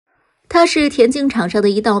她是田径场上的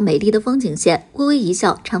一道美丽的风景线，微微一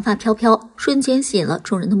笑，长发飘飘，瞬间吸引了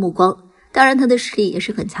众人的目光。当然，她的实力也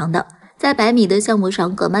是很强的。在100米的项目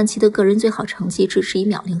上，葛曼棋的个人最好成绩是11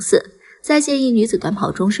秒04，在现役女子短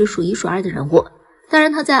跑中是数1数2的人物。当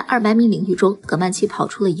然，她在200米领域中，葛曼棋跑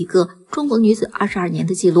出了一个中国女子22年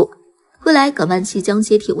的纪录。未来，葛曼棋将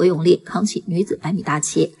接替韦永丽扛起女子100米大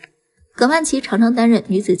旗。葛曼棋常常担任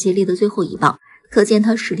女子接力的最后一棒，可见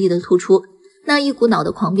她实力的突出。那一股脑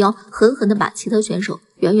的狂飙，狠狠地把其他选手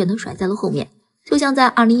远远地甩在了后面。就像在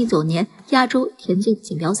2019年亚洲田径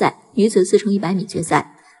锦标赛女子4乘100米决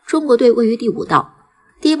赛，中国队位于第5道，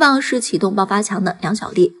第1棒是启动爆发强的梁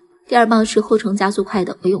晓丽，第2棒是后程加速快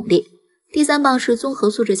的韦永丽，第3棒是综合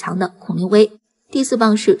素质强的孔令威，第4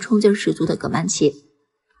棒是冲劲十足的葛曼棋。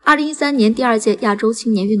2013年第2届亚洲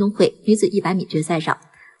青年运动会女子100米决赛上，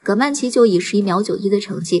葛曼棋就以11秒91的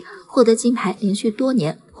成绩获得金牌，连续多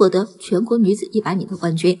年获得全国女子100米的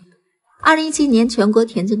冠军。2017年全国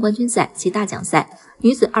田径冠军赛及大奖赛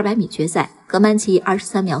女子200米决赛，葛曼棋以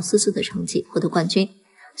23秒44的成绩获得冠军。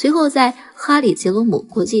随后在哈里杰罗姆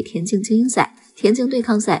国际田径精英赛田径对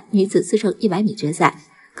抗赛女子4乘100米决赛，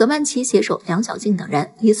葛曼棋携手梁晓静等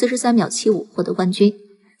人以43秒75获得冠军。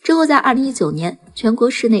之后在2019年全国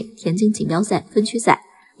室内田径锦标赛分区赛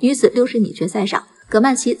女子60米决赛上，葛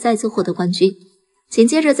曼棋再次获得冠军。紧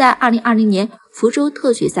接着在2020年福州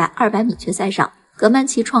特许赛200米决赛上，葛曼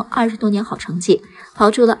棋创20多年好成绩，跑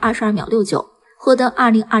出了22秒69，获得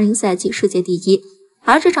2020赛季世界第一。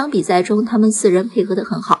而这场比赛中，他们4人配合得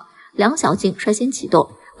很好，梁晓静率先启动，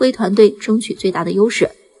为团队争取最大的优势。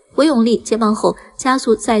韦永丽接棒后加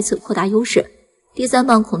速再次扩大优势。第3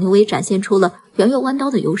棒孔令威展现出了圆月弯刀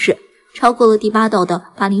的优势，超过了第8道的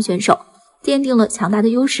巴林选手，奠定了强大的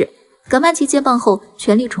优势。葛曼棋接棒后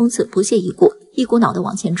全力冲刺，不屑一顾，一股脑的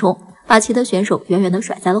往前冲，把其他选手远远的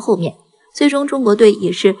甩在了后面。最终中国队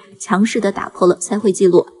也是强势的打破了赛会纪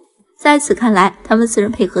录。在此看来，他们4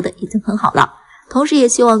人配合的已经很好了，同时也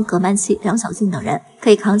希望葛曼棋、梁晓静等人可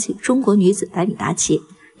以扛起中国女子100米大旗，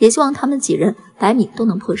也希望他们几人100米都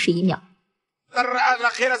能破11秒。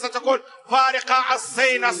الأخيرة ستكون فارقة.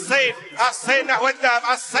 الصين نحو الذهب.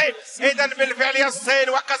 الصين إذا بالفعل الصين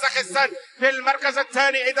وكازاخستان في المركز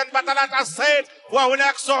الثاني، إذا بطلات الصين،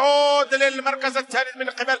 وهناك صعود للمركز الثالث من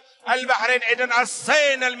قبل البحرين. إذا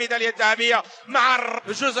الصين الميدالية الذهبية مع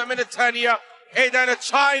جزء من الثانية. إذا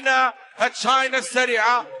تشاينا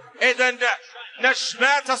السريعة. إذا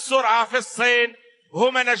نجمات السرعة في الصين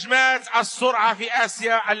هما نجمات السرعة في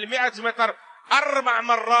آسيا. 100 متر 4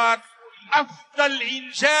 مرات أفضل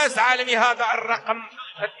إنجاز عالمي، هذا الرقم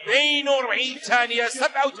 42 ثانية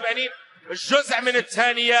 87 جزء من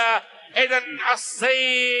الثانية. إذا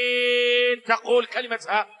الصين تقول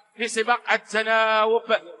كلمتها في سباق التناوب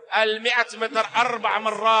 100 متر 4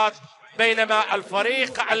 مرات، بينما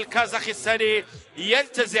الفريق الكازاخستاني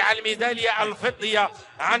ينتزع الميدالية الفضية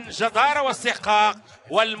عن جدارة واستحقاق،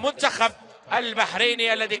 والمنتخب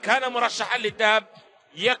البحريني الذي كان مرشحا للذهب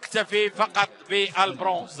يكتفي فقط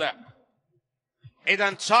بالبرونز. إذا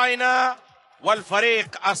تشاينا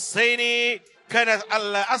والفريق الصيني كانت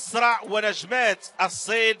الأسرع، ونجمات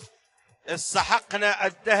الصين استحقنا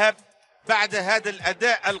الذهب بعد هذا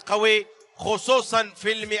الأداء القوي، خصوصا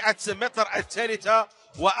في 100 متر الثالثة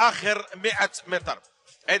وآخر 100 متر.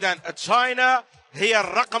 إذا تشاينا هي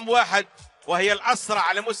الرقم 1 وهي الأسرع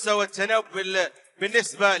على مستوى التناوب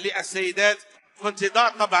بالنسبة للسيدات، في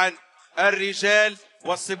انتظار طبعا الرجال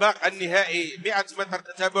والسباق النهائي 100 متر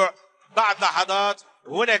تتابع. بعد لحظات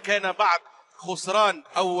هنا كان بعض خسران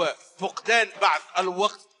أو فقدان بعض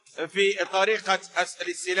الوقت في طريقة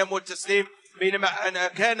الاستلام والتسليم، بينما أنا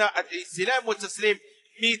كان الاستلام والتسليم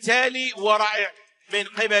مثالي ورائع من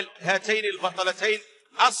قبل هاتين البطلتين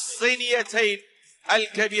الصينيتين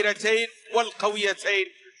الكبيرتين والقويتين.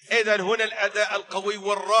 إذا هنا الأداء القوي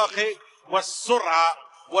والراقي والسرعة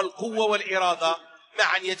والقوة والإرادة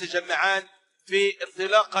معا يتجمعان في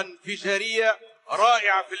انطلاقة انفجارية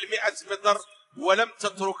رائعة في 100 متر، ولم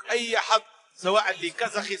تترك أي حظ سواء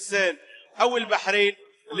لكازاخستان أو البحرين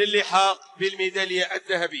للحاق بالميدالية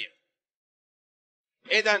الذهبية.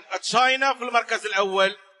 إذا تشاينا في المركز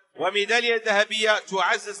الأول وميدالية ذهبية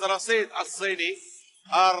تعزز الرصيد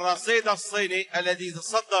الصيني الذي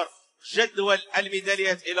يتصدر جدول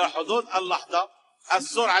الميداليات إلى حدود اللحظة.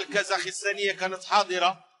 السرعة الكازاخستانية كانت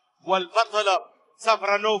حاضرة، والبطلة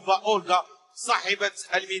سافرانوفا أولغا صاحبة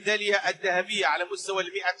الميدالية الذهبية على مستوى 100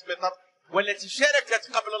 متر، والتي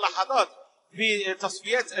شاركت قبل لحظات في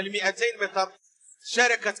تصفيات 200 متر،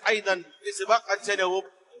 شاركت أيضا في سباق التناوب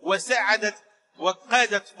وساعدت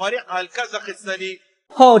وقادت فريقها الكازاخستاني。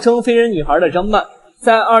号称飞人女孩的张曼，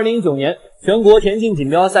在2019年全国田径锦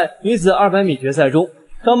标赛女子200米决赛中，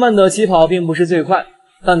张曼的起跑并不是最快，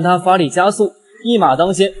但她发力加速，一马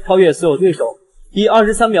当先，超越所有对手，以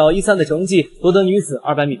23秒13的成绩夺得女子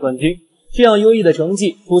200米冠军。这样优异的成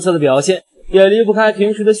绩、出色的表现，也离不开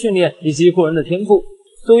平时的训练以及过人的天赋。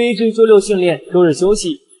周一至周六训练，周日休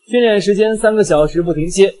息，训练时间3个小时不停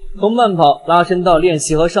歇，从慢跑、拉伸到练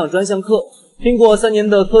习和上专项课。经过3年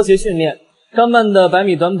的科学训练，张曼的100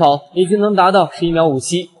米短跑已经能达到11秒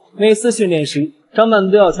57。每次训练时，张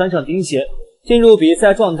曼都要穿上钉鞋，进入比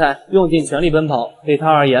赛状态，用尽全力奔跑。对她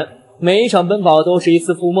而言，每一场奔跑都是一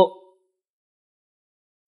次复梦。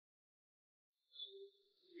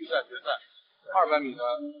预赛决赛200米的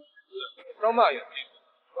张曼也是，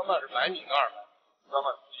张曼是100米的200，张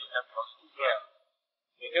曼自己先跑，对，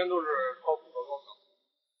每天都是超负荷高考。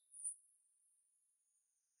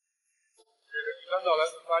这是第3道来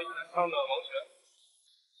自发一南昌的王璇。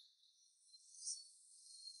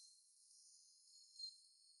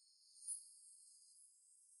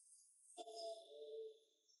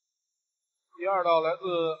第2道来自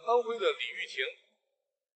安徽的李玉婷。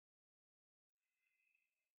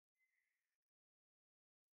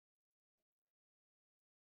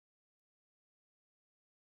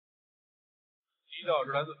第1道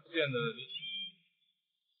是来自福建的林希，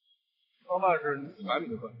张曼是女子100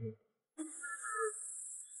米的冠军，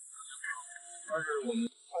她是我们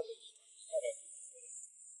看的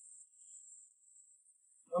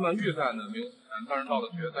张曼预赛呢没有参赛，但是到了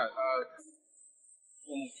决赛，她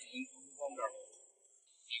过目体能方面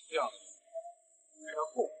形象非常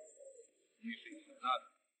厚，也是一个很大的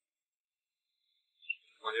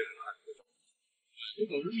关键是她有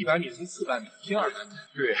可能是100米跟400米拼200米，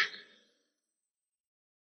对。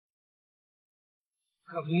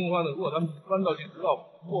看彭东欢的，如果他们弯道进直道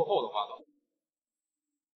过后的话呢，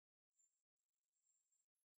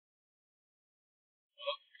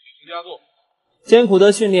进行加速。艰苦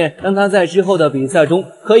的训练让他在之后的比赛中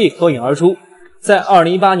可以脱颖而出。在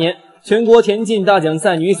2018年全国田径大奖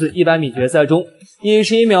赛女子100米决赛中，以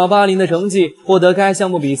11秒80的成绩获得该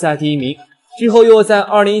项目比赛第1名。之后又在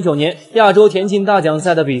2019年亚洲田径大奖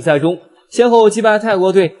赛的比赛中，先后击败泰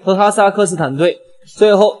国队和哈萨克斯坦队。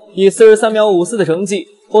最后以43秒54的成绩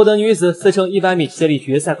获得女子4乘100米接力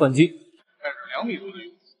决赛冠军。但是2米多的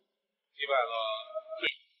勇气击败了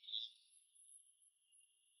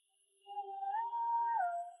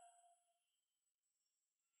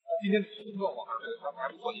今天的体能状况还是他还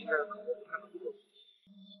不错，应该是看得不错。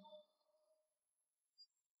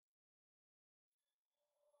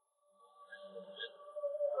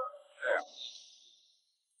这样，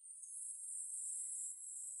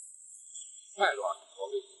快段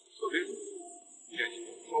特别练习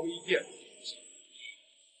稍微一变，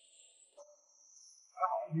还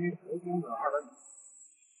好，因为核心的200米。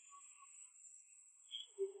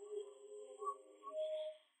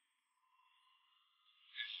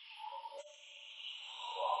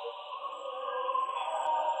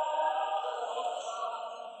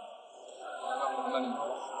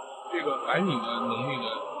这个100米的能力呢，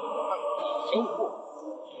小虎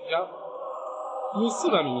更加，因为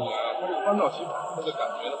400米运动员啊，他这个弯道起跑，他的感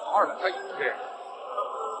觉跑200他也是这样。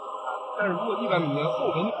但是如果100米运动员后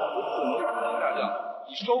程的跑步速度能下降，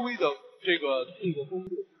你稍微的这个动作丰富，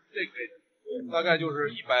这个大概就是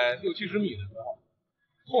160、70米的时候，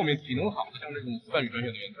后面体能好的像这种400米专项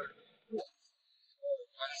的员，他是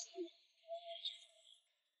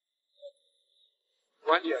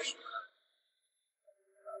关键是。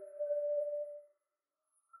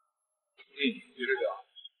接着讲，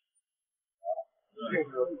这个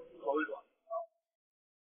稍微短。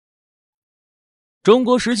中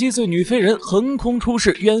国17岁女飞人横空出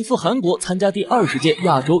世，远赴韩国参加第20届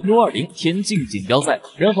亚洲 U20 田径锦标赛，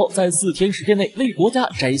然后在4天时间内为国家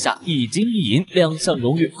摘下1金1银2项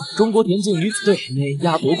荣誉。中国田径女子队碾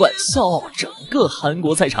压夺冠，笑傲整个韩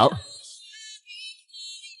国赛场。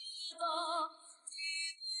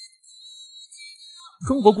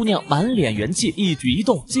中国姑娘满脸元气，一举一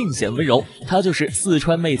动尽显温柔。她就是四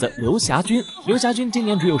川妹子刘霞君。刘霞君今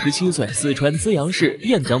年只有17岁，四川资阳市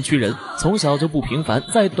卞江区人，从小就不平凡，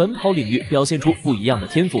在短跑领域表现出不一样的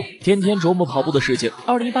天赋，天天琢磨跑步的事情。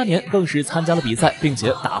2018年更是参加了比赛，并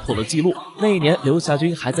且打破了纪录。那一年刘霞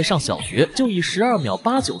君还在上小学，就以12秒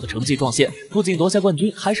89的成绩撞线，不仅夺下冠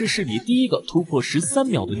军，还是市里第一个突破13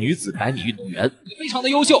秒的女子100米运动员，非常的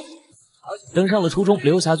优秀。登上了初中，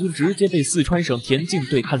刘霞君直接被四川省田径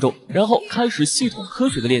队看中，然后开始系统科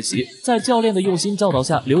学的练习。在教练的用心教导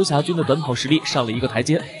下，刘霞君的短跑实力上了一个台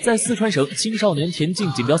阶，在四川省青少年田径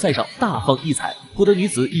锦标赛上大放异彩，获得女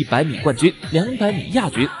子100米冠军、200米亚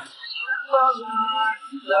军。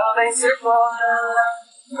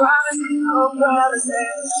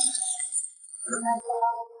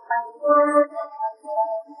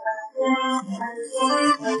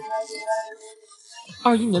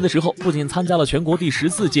21年的时候，不仅参加了全国第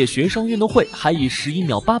14届学生运动会，还以11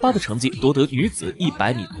秒88的成绩夺得女子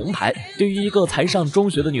100米铜牌。对于一个才上中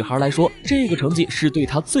学的女孩来说，这个成绩是对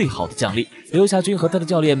她最好的奖励。刘霞军和她的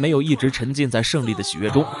教练没有一直沉浸在胜利的喜悦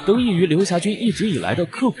中，得益于刘霞军一直以来的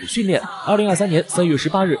刻苦训练。2023年3月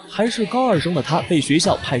18日，还是高二生的她被学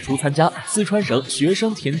校派出参加四川省学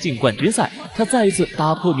生田径冠军赛，她再一次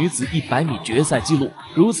打破女子100米决赛纪录。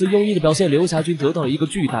如此优异的表现，刘霞军得到了一个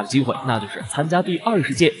巨大的机会，那就是参加第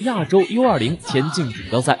20届亚洲 U20 田径锦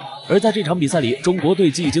标赛。而在这场比赛里，中国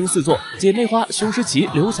队技惊四座，姐妹花熊诗琪、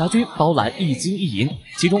刘霞军包揽1金1银，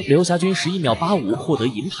其中刘霞军11秒85获得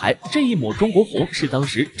银牌，这一抹中国红是当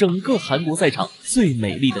时整个韩国赛场最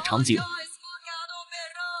美丽的场景。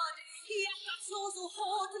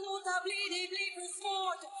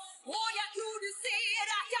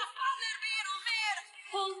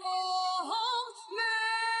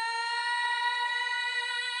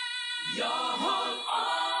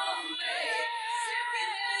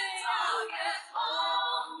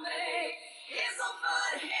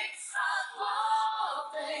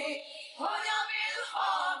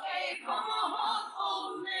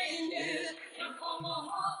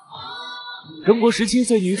中国17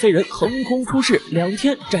岁女飞人横空出世，2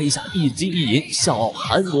天摘下1金1银，笑傲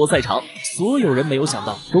韩国赛场。所有人没有想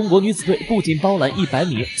到，中国女子队不仅包揽100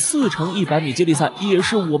米，4乘100米接力赛也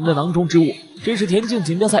是我们的囊中之物。这是田径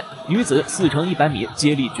锦标赛女子4乘100米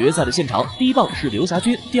接力决赛的现场，第1棒是刘霞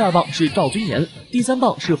军，第2棒是赵君妍，第3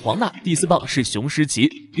棒是黄娜，第4棒是熊诗琪。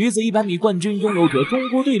女子100米冠军拥有者中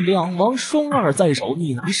国队2王双2在手，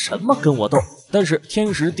你拿什么跟我斗？但是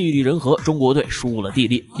天时地利人和，中国队输了地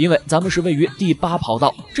利，因为咱们是位于第8跑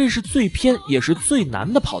道，这是最偏也是最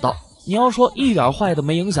难的跑道。你要说一点坏的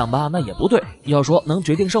没影响吧，那也不对。要说能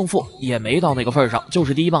决定胜负，也没到那个份上。就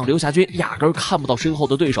是第1棒刘霞军压根看不到身后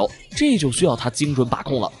的对手，这就需要他精准把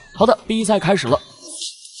控了。好的，比赛开始了。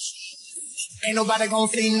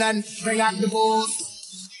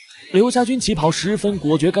刘霞军起跑十分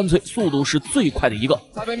果决干脆，速度是最快的一个。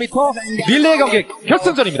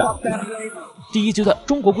第一阶段，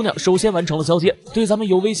中国姑娘首先完成了交接，对咱们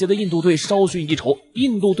有威胁的印度队稍逊一筹。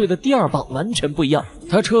印度队的第2棒完全不一样，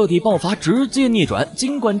他彻底爆发，直接逆转。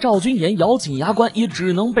尽管赵君妍咬紧牙关，也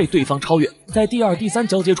只能被对方超越。在第2、第3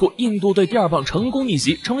交接处，印度队第2棒成功逆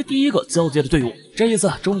袭，成为第1个交接的队伍。这一次，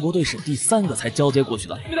中国队是第3个才交接过去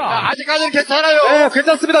的。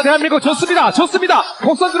괜찮습니다. 대한민국 좋습니다. 좋습니다.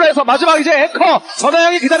 공선수로에서 마지막 이제 앵커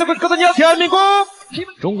전하영이 기다리고 있거든요. 대한민국.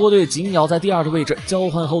 中国队紧咬在第2的位置，交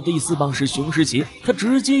换后第4棒是熊诗琪，他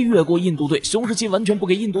直接越过印度队，熊诗琪完全不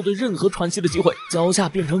给印度队任何喘息的机会，脚下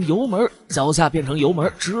变成油门，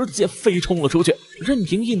直接飞冲了出去，任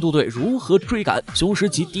凭印度队如何追赶，熊诗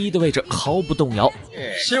琪第1的位置毫不动摇。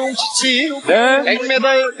熊诗琪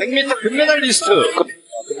 100m 금메달리스트.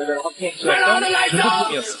 네.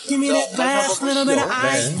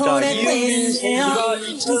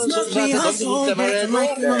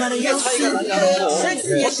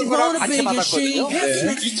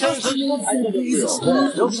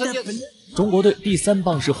 中国队第3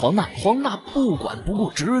棒是黄娜，黄娜不管不顾，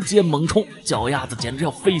直接猛冲，脚丫子简直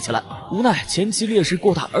要飞起来。无奈前期劣势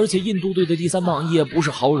过大，而且印度队的第3棒也不是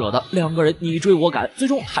好惹的，2个人你追我赶，最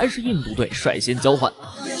终还是印度队率先交换。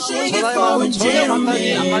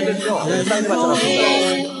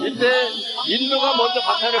인도가 먼저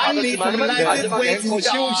박탈을 받았지만 마지막 앵커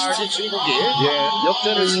시웅시치 중국이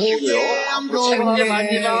역전을 시키고요. 최근의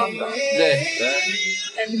마지막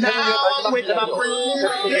태국의 마지막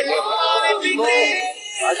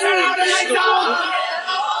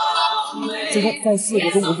最终在4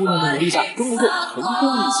个中国姑娘的努力下，中国队成功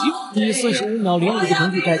逆袭，以45秒05的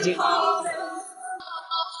成绩在进。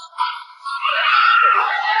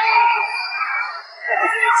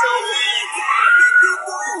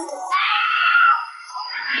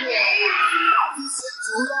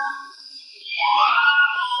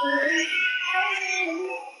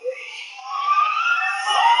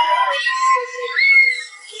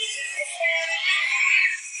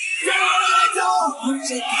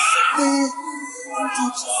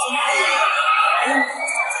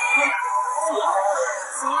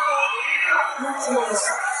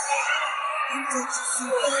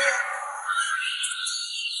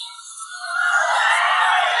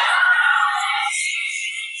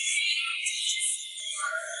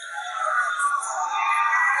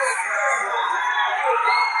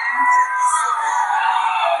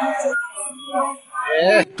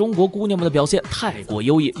中国姑娘们的表现太过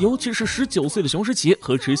优异，尤其是19岁的熊诗琪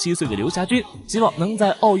和17岁的刘霞军，希望能在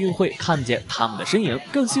奥运会看见他们的身影，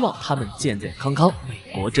更希望他们健健康康，为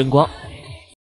国争光。